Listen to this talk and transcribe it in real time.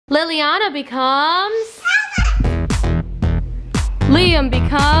Liliana becomes... Liam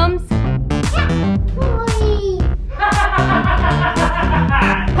becomes...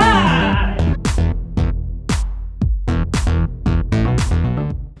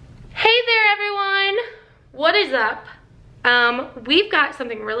 Hey there everyone! What is up? We've got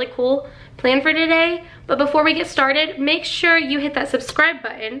something really cool planned for today, but before we get started, make sure you hit that subscribe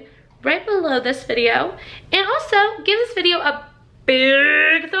button right below this video, and also give this video a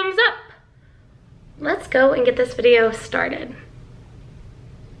big thumbs up. Let's go and get this video started.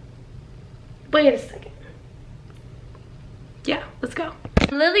 Wait a second. Yeah, let's go.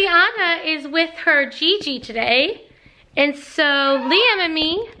 Liliana is with her Gigi today, and so Liam and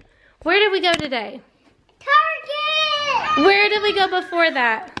me, where did we go today? Target! Where did we go before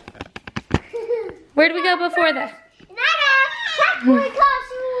that? Where did we go before that?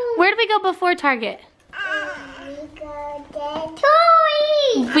 Where did we go before Target? We go to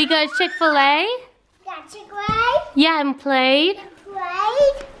toys. We go to Chick-fil-A. Got Chick-fil-A. Yeah, and played.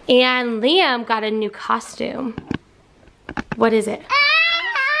 Played. And Liam got a new costume. What is it?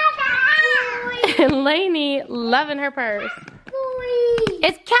 And Lainey loving her purse.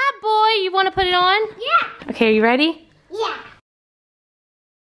 It's Catboy. You want to put it on? Yeah. Okay, are you ready? Yeah.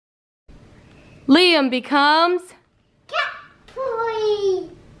 Liam becomes Catboy.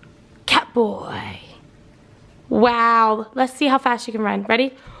 Catboy. Wow. Let's see how fast you can run.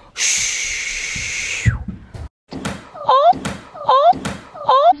 Ready? Oh, oh,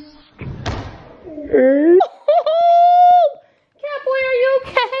 oh. Catboy, are you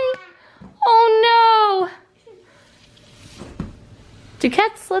okay? Oh no. Do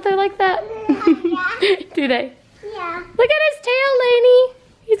cats slither like that? Yeah. Do they? Yeah. Look at his tail, Lainey.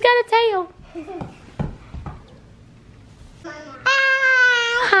 He's got a tail.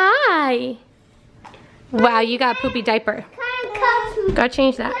 Hi. Wow, you got a poopy diaper. Go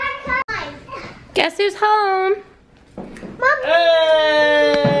change that. Guess who's home?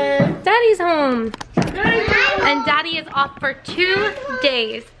 Daddy's home. And Daddy is off for 2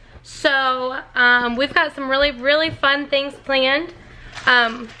 days. So, we've got some really fun things planned.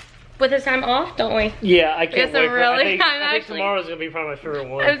 With his time off, don't we? Yeah, I can't wait. I think tomorrow's gonna be probably my favorite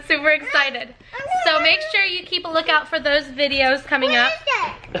one. I'm super excited. So make sure you keep a lookout for those videos coming up.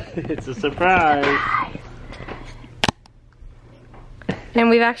 It's a surprise.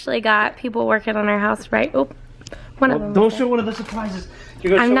 And we've actually got people working on our house, right? Oh, one of them. Don't show one of the surprises.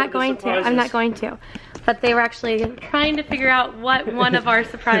 I'm not going to. I'm not going to. But they were actually trying to figure out what one of our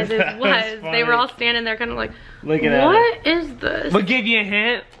surprises was. They were all standing there kind of like, looking at what is this? We'll give you a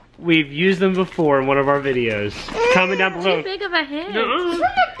hint. We've used them before in one of our videos. Comment down below. Too big of a hint.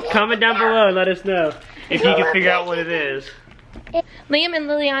 Comment down below and let us know if you can figure out what it is. Liam and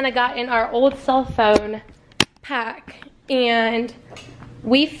Liliana got in our old cell phone pack, and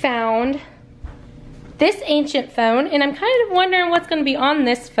we found this ancient phone, and I'm kind of wondering what's going to be on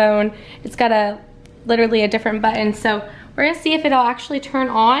this phone. It's got literally a different button, so we're going to see if it'll actually turn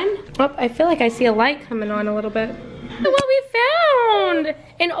on. Oh, I feel like I see a light coming on a little bit. What we found!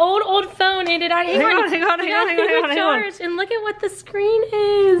 An old phone, and it hang on. And look at what the screen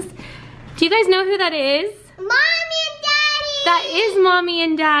is. Do you guys know who that is? Mommy and Daddy. That is Mommy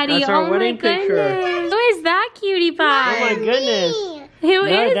and Daddy. That's our oh my wedding picture. goodness. Who is that cutie pie? Oh my goodness. Who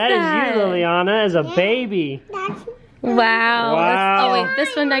is that is you, Liliana, as a baby. That's Wow. Wow. Oh wait,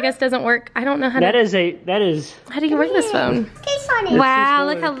 this one I guess doesn't work. I don't know how to. That is. How do you work this phone? taste on it. Wow,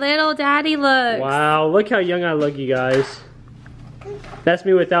 look how little Daddy looks. Wow, look how young I look, you guys. That's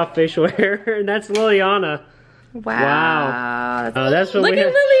me without facial hair, and that's Liliana. Wow. That's what Look we at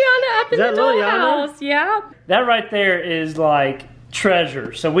have. Liliana up in the that Liliana? dollhouse. Yeah. That right there is like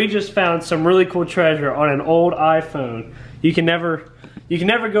treasure. So we just found some really cool treasure on an old iPhone. You can never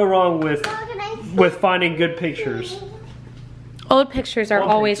go wrong with finding good pictures. Old pictures are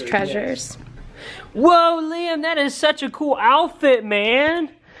Old always pictures, treasures. Whoa, Liam, that is such a cool outfit, man.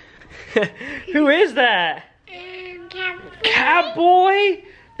 Who is that? Catboy?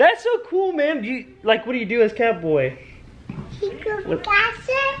 That's so cool, man. What do you do as Catboy? He goes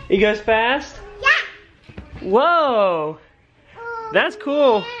faster. He goes fast? Yeah. Whoa. That's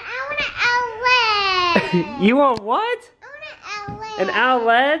cool. I want an outlet. You want what? I want an outlet. An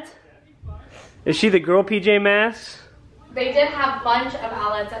outlet? Is she the girl PJ Masks? They did have a bunch of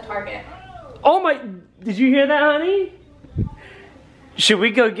outlets at Target. Oh my, did you hear that, honey? Should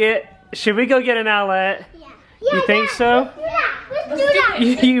we go get an outlet? Yeah. You think so? Yeah. Let's do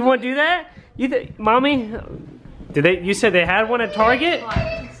that. You want to do that? Mommy, you said they had one at Target?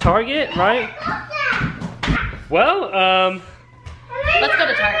 Target, right? Well, Let's go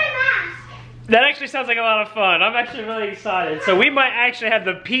to Target. That actually sounds like a lot of fun. I'm actually really excited. So we might actually have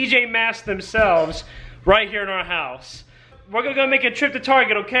the PJ Masks themselves right here in our house. We're gonna go make a trip to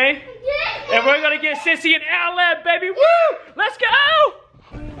Target, okay? Yeah. And we're gonna get Sissy an outlet, baby. Woo! Let's go!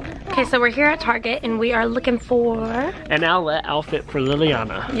 Okay, so we're here at Target and we are looking for an outlet outfit for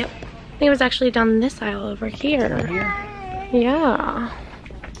Liliana. Yep. I think it was actually down this aisle over here. Right here? Yeah.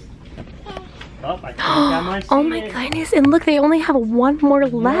 Oh, I think I might see oh my goodness, and look, they only have one more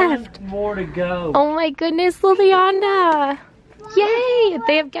left. One more to go. Oh my goodness, Liliana. Yay,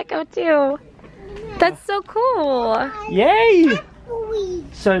 they have gecko too. That's so cool. Yay.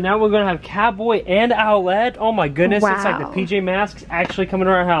 So now we're gonna have Cowboy and Owlette. Oh my goodness, wow. It's like the PJ Masks actually coming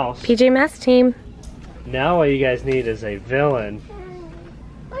to our house. PJ Masks team. Now all you guys need is a villain.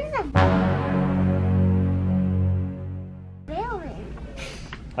 What is a villain?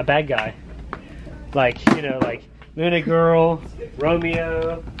 A bad guy. Like, you know, like Luna Girl,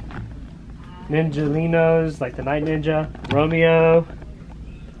 Romeo, Ninjalinos, like the Night Ninja, Romeo.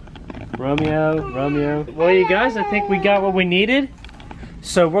 Well, you guys, I think we got what we needed.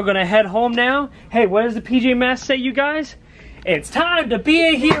 So we're gonna head home now. Hey, what does the PJ Masks say, you guys? It's time to be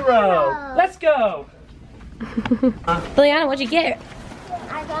a hero. Let's go. Liliana, what'd you get?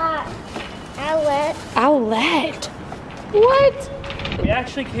 I got Owlette. Owlette. What? We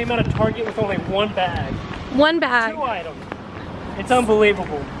actually came out of Target with only one bag. One bag. 2 items. It's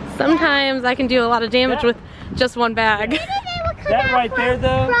unbelievable. Sometimes I can do a lot of damage with just one bag. That right there,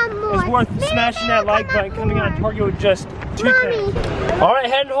 though, is worth smashing that like button coming out of Target with just 2 things. All right,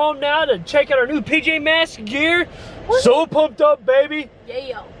 heading home now to check out our new PJ Masks gear. So pumped up, baby.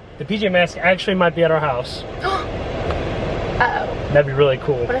 Yeah. The PJ Masks actually might be at our house. Uh-oh. That'd be really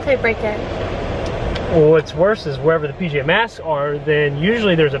cool. What if I break in? Well, what's worse is wherever the PJ Masks are, then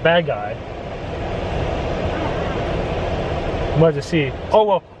usually there's a bad guy. We'll have to see. Oh,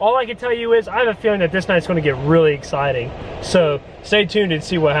 well, all I can tell you is I have a feeling that this night's going to get really exciting. So stay tuned and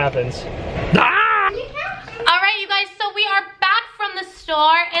see what happens. Ah! Alright, you guys, so we are back from the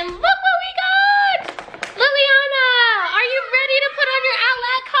store, and look what we got! Liliana, are you ready to put on your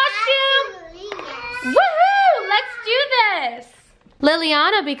Owlette costume? Absolutely, yes. Woohoo! Let's do this!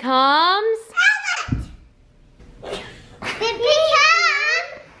 Liliana becomes... They become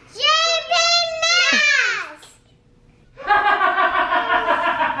JP Mask!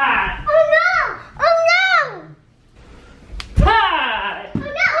 Oh no! Oh no! Hi! Oh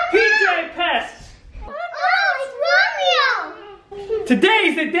no! PJ Pests! Oh, it's Romeo!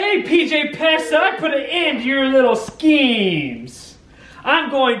 Today's the day, PJ Pests, I put an end to your little schemes. I'm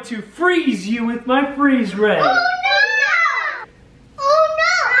going to freeze you with my freeze ray. Oh no! Oh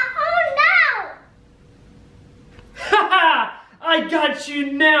no! Oh no! Haha! I got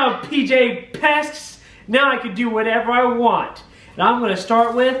you now, PJ Pests. Now I can do whatever I want. And I'm going to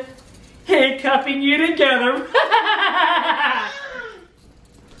start with handcuffing you together. I'm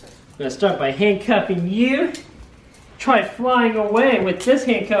going to start by handcuffing you. Try flying away with this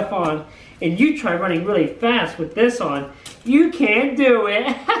handcuff on. And you try running really fast with this on. You can't do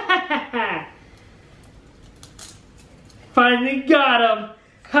it. Finally got him.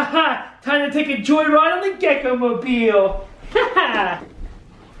 Haha! Time to take a joyride on the Gecko Mobile. Haha!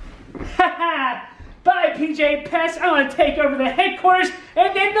 Haha! Bye, PJ Pests. I'm gonna take over the headquarters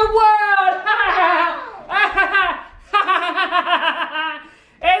and then the world.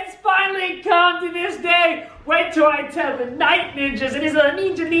 It's finally come to this day. Wait till I tell the Night Ninjas and his little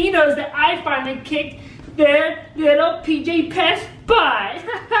Ninjalinos that I finally kicked their little PJ Pests butt.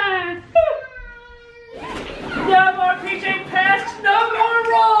 No more PJ Pests, no more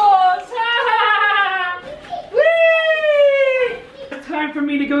rolls! Whee! It's time for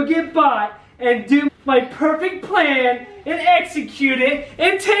me to go get Bot and do my perfect plan and execute it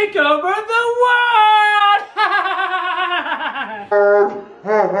and take over the world!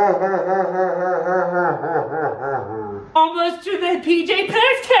 Almost to the PJ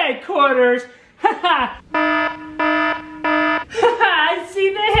Pest headquarters! I see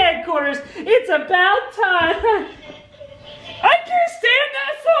the headquarters. It's about time. I can't stand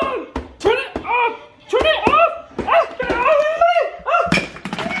that song. Turn it off. Turn it off.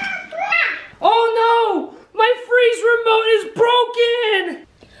 Oh no! My freeze remote is broken.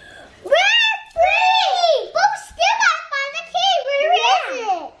 We're free! But we still gotta find the key. Where is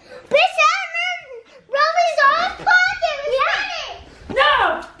it? Bitch, Robbie's off pocket. We got it.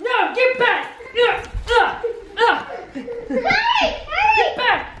 No, get back. Hurry! Get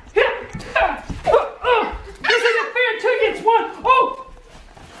back. This isn't fair. Two gets one. Oh.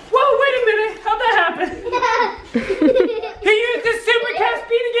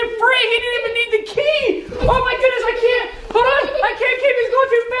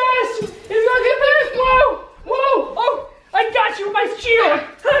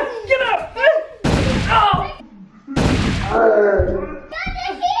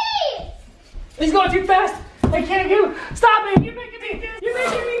 going too fast. I can't go. Stop it. You're making me dizzy. You're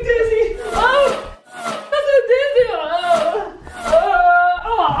making me dizzy. Oh, I'm so dizzy.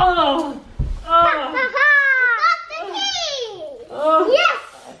 Got the key. Yes.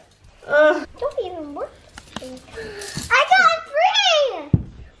 Don't even work. I got free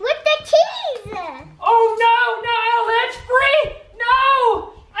with the keys. Oh no, that's free. No,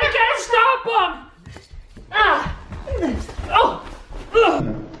 I can't stop them.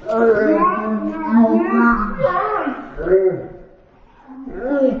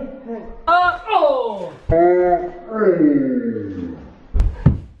 I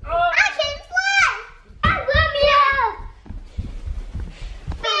can fly. I'm Romeo.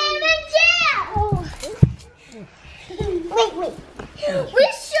 I'm in jail. Wait. We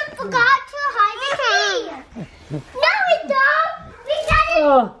should forgot to hide the key. No, we don't. We got it.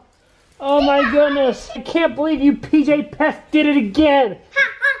 Oh my goodness. I can't believe you PJ Pest did it again. Ha.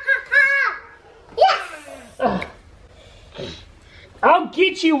 Yes. I'll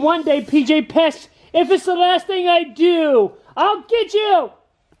get you one day, PJ Pest. If it's the last thing I do, I'll get you.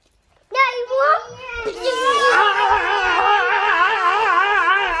 No, you won't.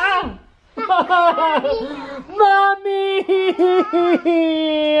 Mommy!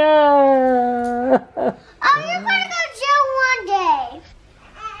 Oh, you're gonna go to jail one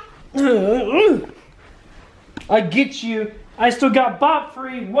day. I get you. I still got bot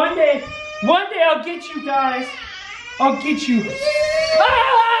free. One day I'll get you guys. I'll get you. Why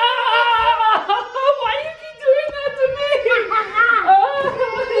do you keep doing that to me?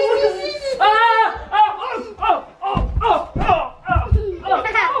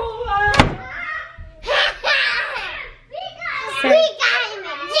 We got him in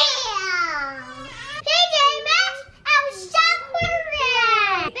jail. PJ Masks, I was shot for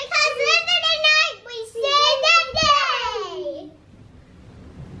red. Because yesterday night we saved the day.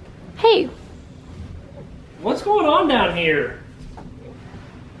 Hey, What's going on down here?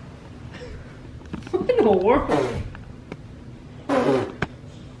 What in the world?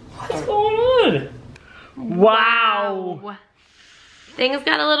 What's going on? Wow. Things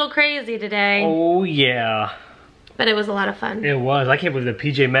got a little crazy today, Oh yeah. but it was a lot of fun. It was. I can't believe the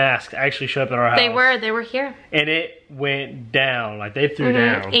PJ Masks actually showed up at our house. They were here. And it went down. Like they threw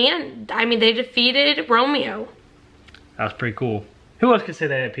down. And, I mean, they defeated Romeo. That was pretty cool. Who else could say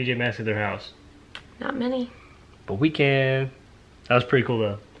they had PJ Masks at their house? Not many. But we can. That was pretty cool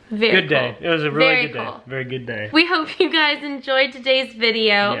though. Very Good day. cool. It was a really Very good day. cool. Very good day. We hope you guys enjoyed today's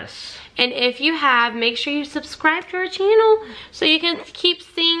video. Yes. And if you have, make sure you subscribe to our channel so you can keep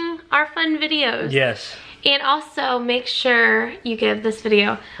seeing our fun videos. Yes. And also make sure you give this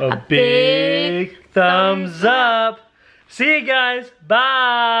video A big thumbs up. See you guys.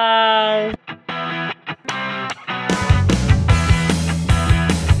 Bye.